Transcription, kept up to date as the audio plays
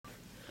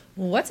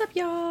What's up,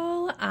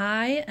 y'all?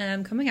 I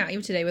am coming at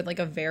you today with like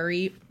a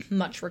very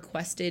much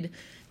requested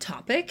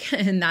topic,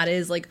 and that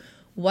is like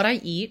what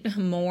I eat,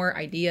 more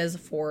ideas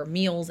for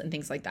meals and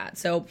things like that.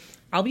 So,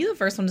 I'll be the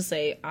first one to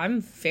say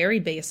I'm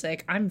very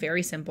basic, I'm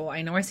very simple.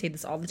 I know I say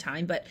this all the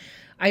time, but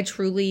I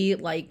truly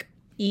like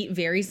eat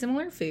very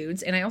similar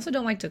foods, and I also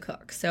don't like to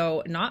cook.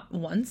 So, not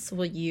once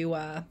will you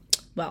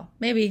well,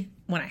 maybe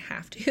when I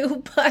have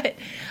to, but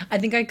I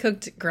think I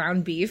cooked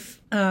ground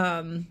beef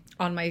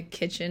on my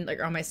kitchen,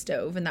 like on my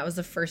stove, and that was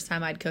the first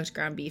time I'd cooked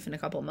ground beef in a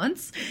couple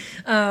months.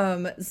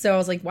 So I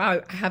was like,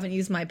 wow, I haven't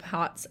used my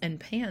pots and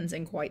pans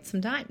in quite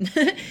some time.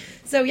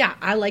 So yeah,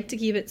 I like to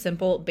keep it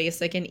simple,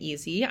 basic, and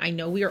easy. I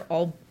know we are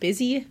all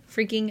busy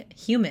freaking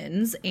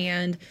humans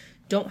and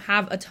don't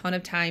have a ton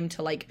of time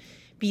to like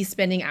be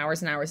spending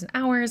hours and hours and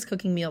hours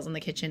cooking meals in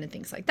the kitchen and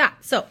things like that.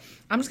 So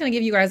I'm just going to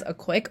give you guys a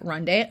quick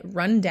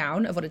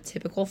rundown of what a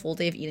typical full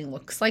day of eating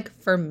looks like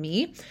for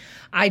me.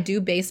 I do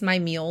base my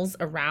meals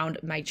around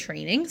my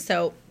training.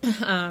 So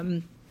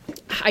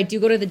I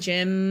do go to the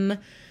gym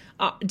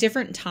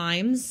different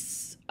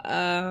times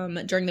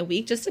during the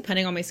week, just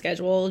depending on my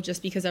schedule,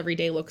 just because every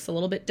day looks a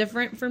little bit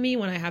different for me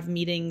when I have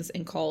meetings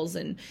and calls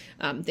and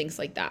things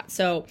like that.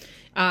 So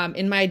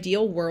in my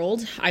ideal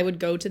world, I would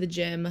go to the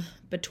gym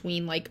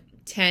between like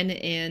 10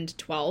 and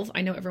 12.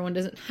 I know everyone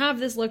doesn't have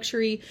this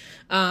luxury,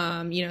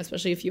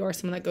 especially if you are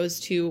someone that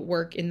goes to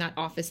work in that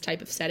office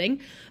type of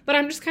setting. But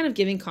I'm just kind of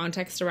giving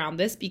context around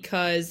this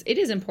because it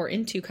is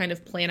important to kind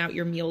of plan out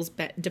your meals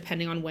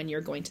depending on when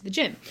you're going to the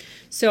gym.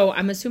 So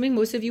I'm assuming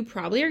most of you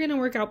probably are going to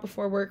work out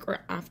before work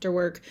or after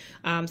work.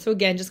 So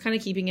again, just kind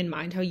of keeping in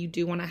mind how you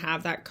do want to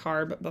have that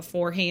carb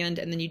beforehand,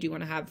 and then you do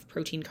want to have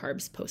protein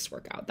carbs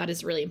post-workout. That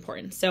is really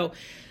important. So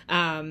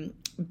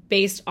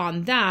based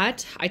on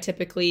that, I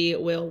typically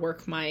will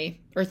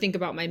think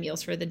about my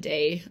meals for the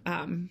day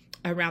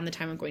around the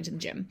time I'm going to the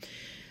gym,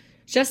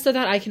 just so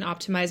that I can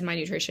optimize my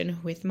nutrition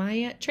with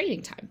my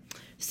training time.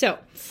 So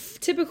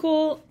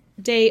typical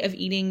day of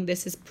eating,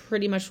 this is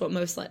pretty much what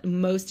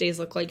most days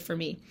look like for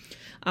me.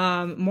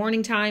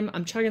 Morning time,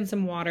 I'm chugging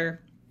some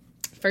water.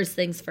 First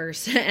things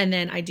first, and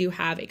then I do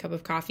have a cup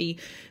of coffee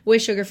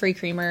with sugar-free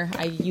creamer.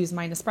 I use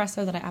my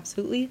Nespresso that I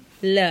absolutely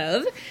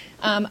love.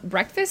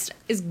 Breakfast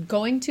is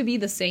going to be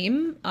the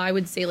same. I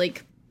would say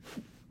like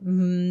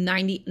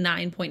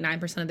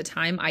 99.9% of the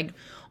time. I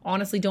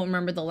honestly don't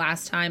remember the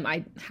last time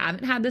I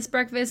haven't had this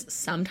breakfast.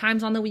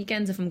 Sometimes on the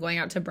weekends if I'm going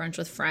out to brunch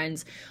with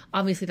friends.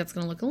 Obviously that's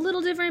going to look a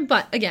little different,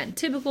 but again,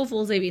 typical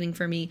full day eating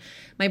for me.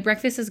 My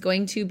breakfast is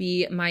going to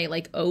be my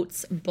like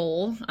oats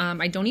bowl.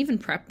 I don't even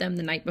prep them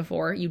the night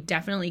before. You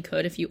definitely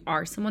could if you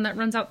are someone that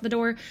runs out the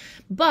door,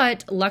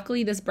 but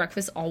luckily this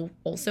breakfast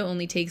also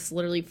only takes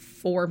literally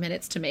 4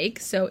 minutes to make.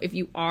 So if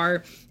you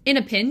are in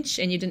a pinch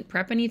and you didn't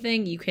prep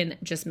anything, you can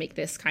just make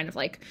this kind of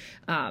like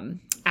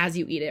as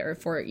you eat it, or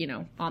for,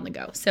 on the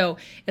go. So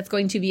it's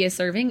going to be a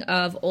serving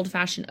of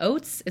old-fashioned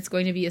oats. It's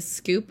going to be a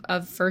scoop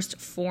of First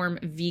Form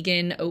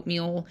vegan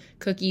oatmeal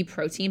cookie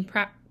protein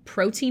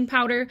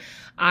powder.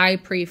 I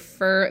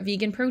prefer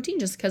vegan protein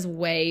just because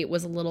whey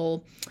was a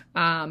little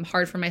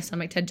hard for my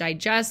stomach to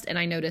digest, and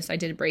I noticed I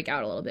did break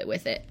out a little bit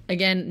with it.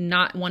 Again,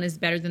 not one is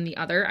better than the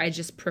other. I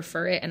just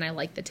prefer it, and I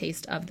like the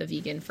taste of the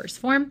vegan First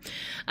Form.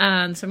 So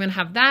I'm going to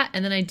have that,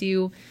 and then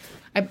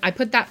I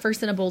put that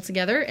first in a bowl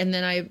together, and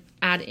then I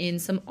add in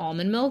some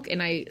almond milk,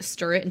 and I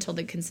stir it until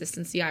the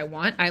consistency I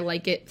want. I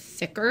like it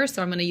thicker, so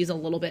I'm going to use a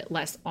little bit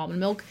less almond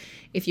milk.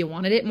 If you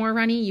wanted it more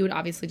runny, you would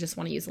obviously just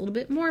want to use a little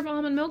bit more of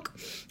almond milk.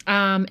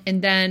 And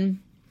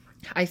then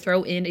I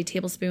throw in a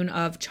tablespoon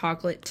of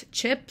chocolate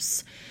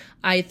chips.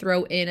 I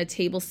throw in a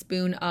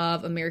tablespoon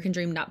of American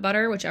Dream nut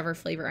butter, whichever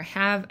flavor I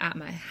have at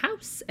my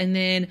house. And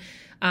then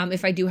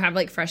if I do have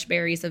like fresh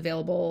berries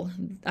available,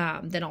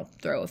 then I'll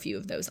throw a few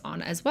of those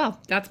on as well.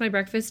 That's my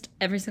breakfast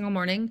every single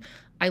morning.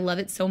 I love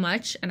it so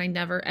much, and I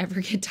never ever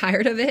get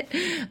tired of it.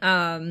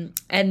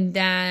 And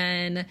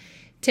then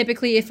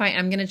typically if I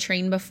am going to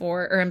train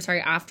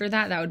after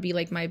that, that would be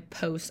like my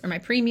post or my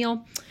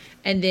pre-meal.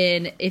 And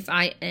then if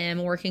I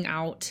am working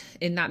out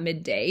in that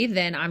midday,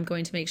 then I'm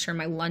going to make sure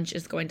my lunch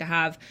is going to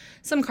have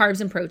some carbs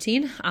and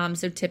protein.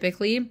 So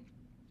typically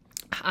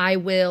I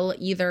will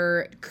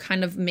either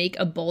kind of make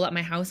a bowl at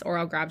my house, or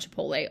I'll grab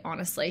Chipotle,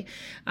 honestly.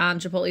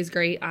 Chipotle is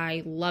great.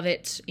 I love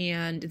it,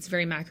 and it's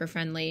very macro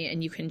friendly,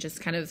 and you can just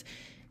kind of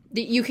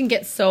you can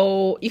get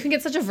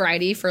such a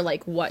variety for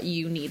like what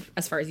you need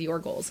as far as your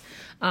goals.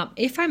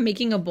 If I'm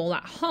making a bowl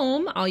at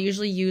home, I'll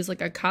usually use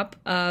like a cup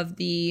of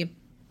the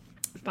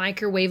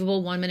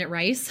microwavable 1-minute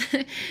rice.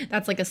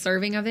 That's like a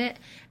serving of it.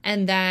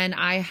 And then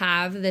I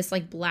have this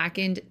like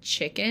blackened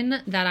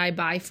chicken that I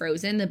buy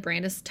frozen. The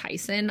brand is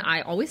Tyson.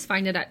 I always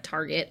find it at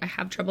Target. I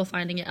have trouble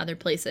finding it other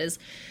places.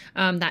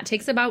 That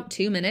takes about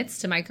 2 minutes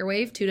to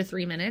microwave, 2 to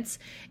 3 minutes.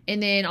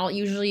 And then I'll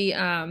usually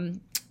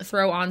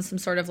throw on some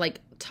sort of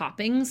like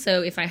toppings.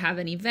 So if I have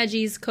any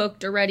veggies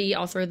cooked already,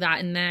 I'll throw that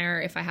in there.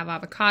 If I have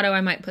avocado,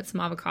 I might put some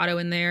avocado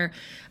in there.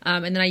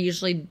 And then I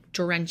usually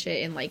drench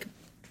it in like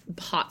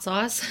hot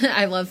sauce.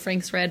 I love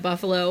Frank's Red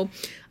Buffalo.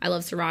 I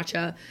love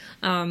sriracha.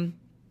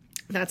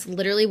 That's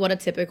literally what a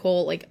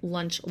typical like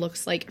lunch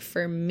looks like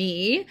for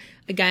me.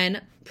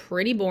 Again,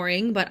 pretty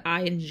boring, but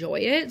I enjoy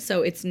it.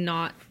 So it's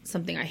not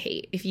something I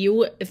hate.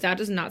 If that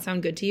does not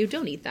sound good to you,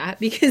 don't eat that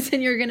because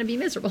then you're going to be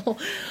miserable.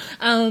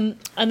 And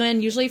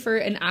then usually for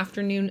an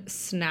afternoon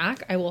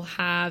snack, I will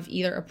have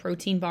either a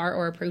protein bar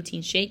or a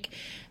protein shake.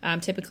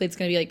 Typically it's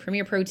going to be like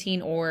Premier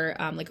Protein or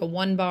like a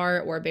 1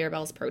 bar or a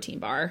Bear-Bell's protein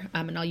bar.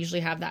 And I'll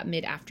usually have that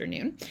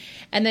mid-afternoon.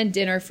 And then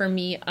dinner for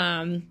me,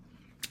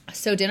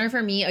 so dinner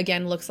for me,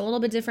 again, looks a little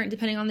bit different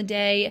depending on the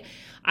day.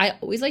 I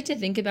always like to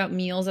think about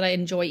meals that I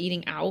enjoy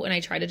eating out, and I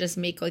try to just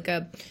make like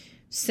a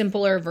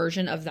simpler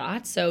version of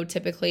that. So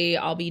typically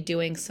I'll be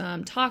doing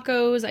some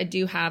tacos. I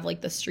do have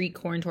like the street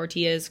corn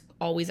tortillas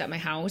always at my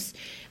house.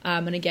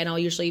 And again, I'll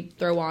usually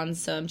throw on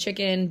some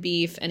chicken,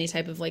 beef, any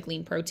type of like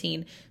lean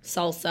protein,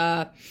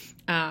 salsa,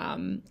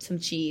 some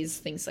cheese,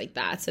 things like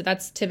that. So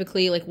that's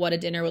typically like what a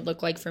dinner would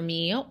look like for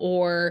me.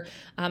 Or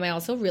I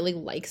also really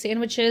like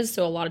sandwiches.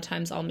 So a lot of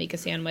times I'll make a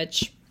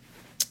sandwich,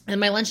 and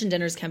my lunch and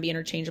dinners can be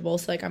interchangeable.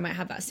 So like I might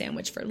have that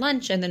sandwich for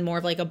lunch and then more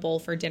of like a bowl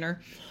for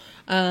dinner.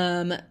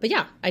 But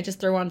yeah, I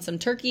just throw on some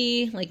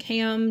turkey, like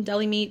ham,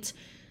 deli meat,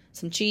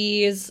 some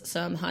cheese,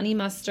 some honey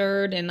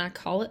mustard, and I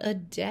call it a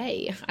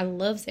day. I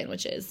love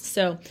sandwiches.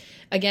 So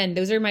again,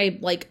 those are my,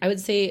 like, I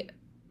would say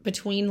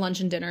between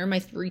lunch and dinner, my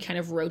 3 kind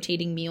of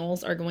rotating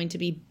meals are going to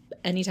be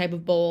any type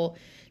of bowl,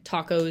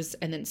 tacos,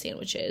 and then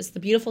sandwiches. The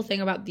beautiful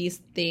thing about these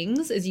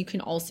things is you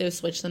can also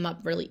switch them up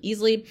really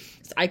easily.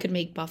 So I could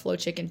make buffalo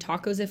chicken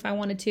tacos if I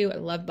wanted to. I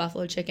love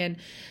buffalo chicken.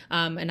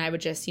 And I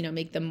would just,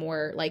 make them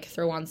more like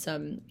throw on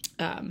some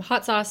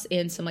hot sauce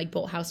and some like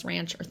Bolthouse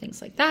Ranch or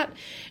things like that.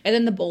 And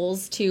then the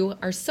bowls too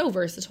are so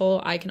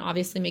versatile. I can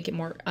obviously make it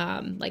more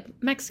like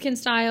Mexican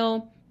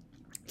style,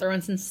 throw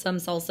in some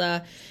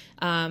salsa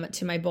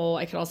to my bowl.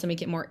 I could also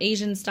make it more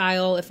Asian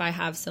style if I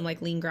have some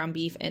like lean ground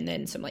beef and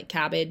then some like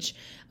cabbage,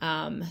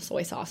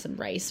 soy sauce and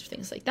rice,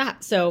 things like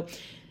that. So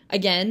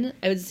again,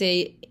 I would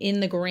say in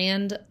the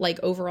grand like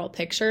overall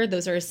picture,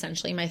 those are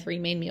essentially my 3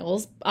 main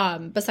meals,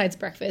 besides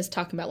breakfast,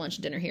 talking about lunch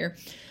and dinner here,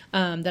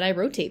 that I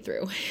rotate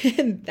through.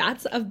 And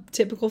that's a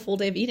typical full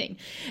day of eating.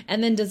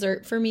 And then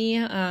dessert for me,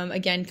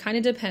 again, kind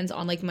of depends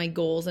on like my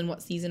goals and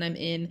what season I'm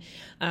in.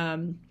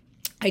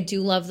 I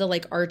do love the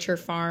like Archer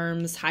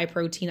Farms high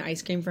protein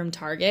ice cream from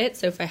Target.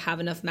 So if I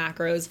have enough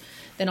macros,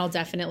 then I'll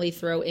definitely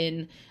throw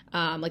in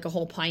like a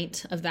whole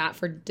pint of that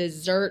for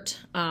dessert.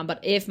 But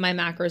if my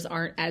macros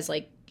aren't as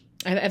like,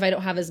 if I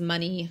don't have as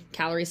many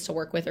calories to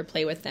work with or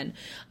play with, then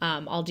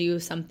I'll do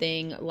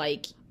something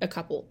like a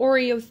couple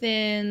Oreo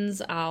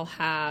Thins. I'll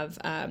have,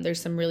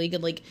 there's some really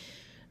good like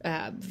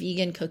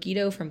vegan cookie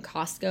dough from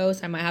Costco.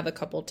 So I might have a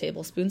couple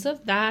tablespoons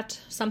of that,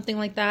 something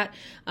like that.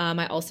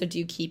 I also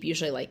do keep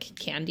usually like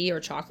candy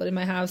or chocolate in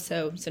my house.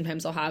 So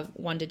sometimes I'll have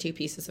 1 to 2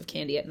 pieces of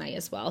candy at night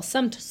as well.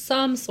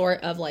 Some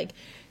sort of like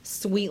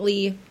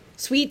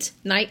sweet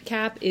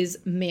nightcap is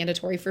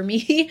mandatory for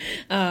me.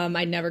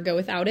 I never go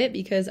without it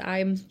because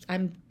I'm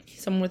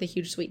someone with a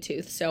huge sweet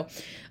tooth. So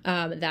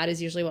that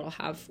is usually what I'll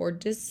have for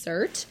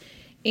dessert.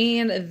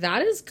 And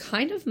that is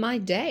kind of my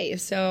day.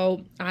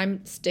 So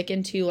I'm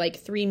sticking to like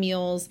 3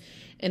 meals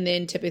and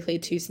then typically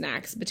 2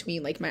 snacks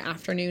between like my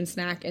afternoon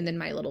snack and then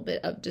my little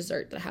bit of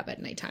dessert that I have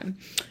at nighttime.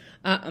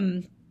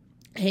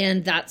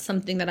 And that's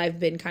something that I've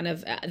been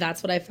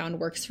that's what I found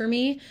works for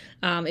me.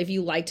 If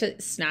you like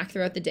to snack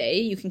throughout the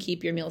day, you can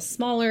keep your meals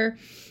smaller.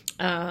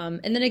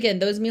 And then again,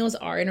 those meals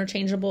are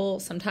interchangeable.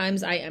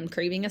 Sometimes I am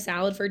craving a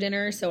salad for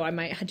dinner, so I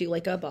might do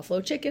like a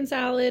buffalo chicken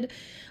salad.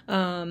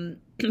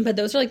 But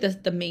those are like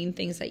the main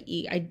things I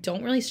eat. I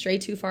don't really stray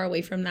too far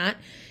away from that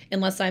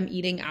unless I'm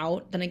eating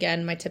out. Then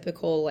again, my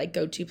typical like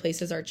go-to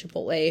places are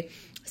Chipotle,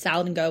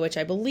 Salad and Go, which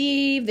I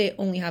believe they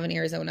only have in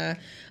Arizona.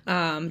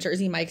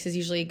 Jersey Mike's is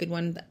usually a good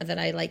one that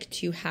I like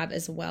to have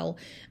as well.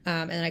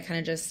 And I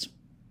kind of just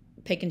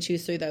pick and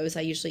choose through those.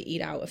 I usually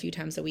eat out a few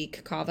times a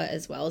week. Cava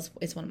as well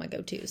is one of my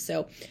go-tos.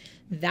 So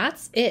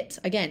that's it.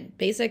 Again,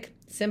 basic,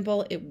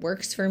 simple. It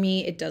works for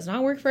me. It does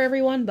not work for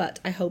everyone, but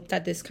I hope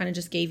that this kind of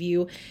just gave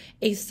you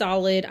a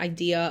solid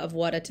idea of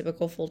what a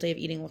typical full day of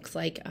eating looks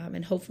like.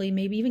 And hopefully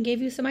maybe even gave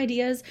you some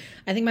ideas.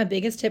 I think my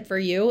biggest tip for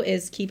you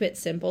is keep it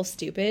simple,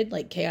 stupid,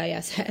 like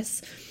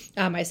KISS.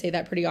 I say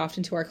that pretty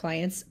often to our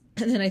clients.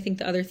 And then I think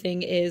the other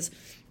thing is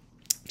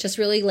just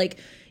really like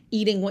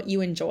eating what you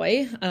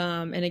enjoy.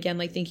 And again,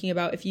 like thinking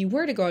about if you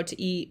were to go out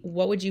to eat,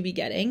 what would you be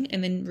getting?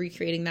 And then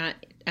recreating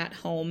that at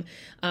home,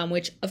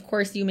 which of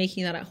course you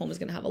making that at home is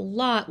going to have a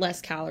lot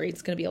less calories.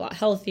 It's going to be a lot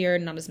healthier,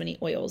 not as many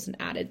oils and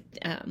added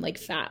like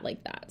fat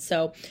like that.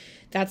 So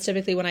that's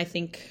typically what I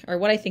think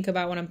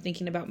about when I'm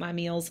thinking about my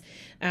meals.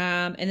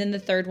 And then the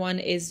third one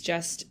is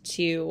just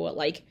to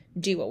like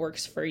do what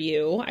works for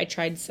you. I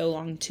tried so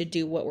long to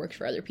do what worked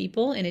for other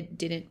people and it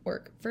didn't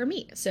work for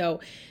me. So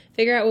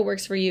figure out what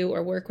works for you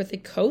or work with a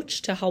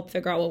coach to help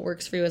figure out what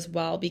works for you as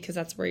well, because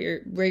that's where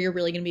you're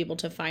really going to be able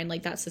to find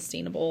like that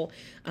sustainable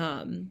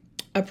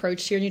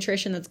approach to your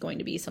nutrition that's going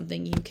to be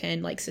something you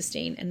can like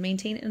sustain and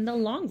maintain in the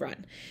long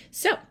run.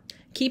 So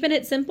keeping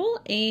it simple,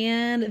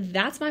 and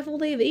that's my full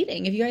day of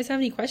eating. If you guys have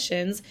any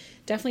questions,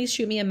 definitely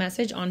shoot me a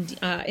message on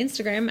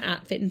Instagram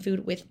at Fit and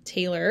Food with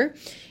Taylor.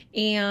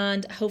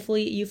 And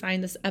hopefully you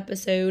found this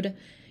episode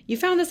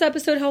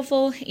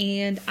helpful,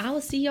 and I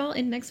will see y'all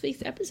in next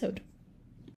week's episode.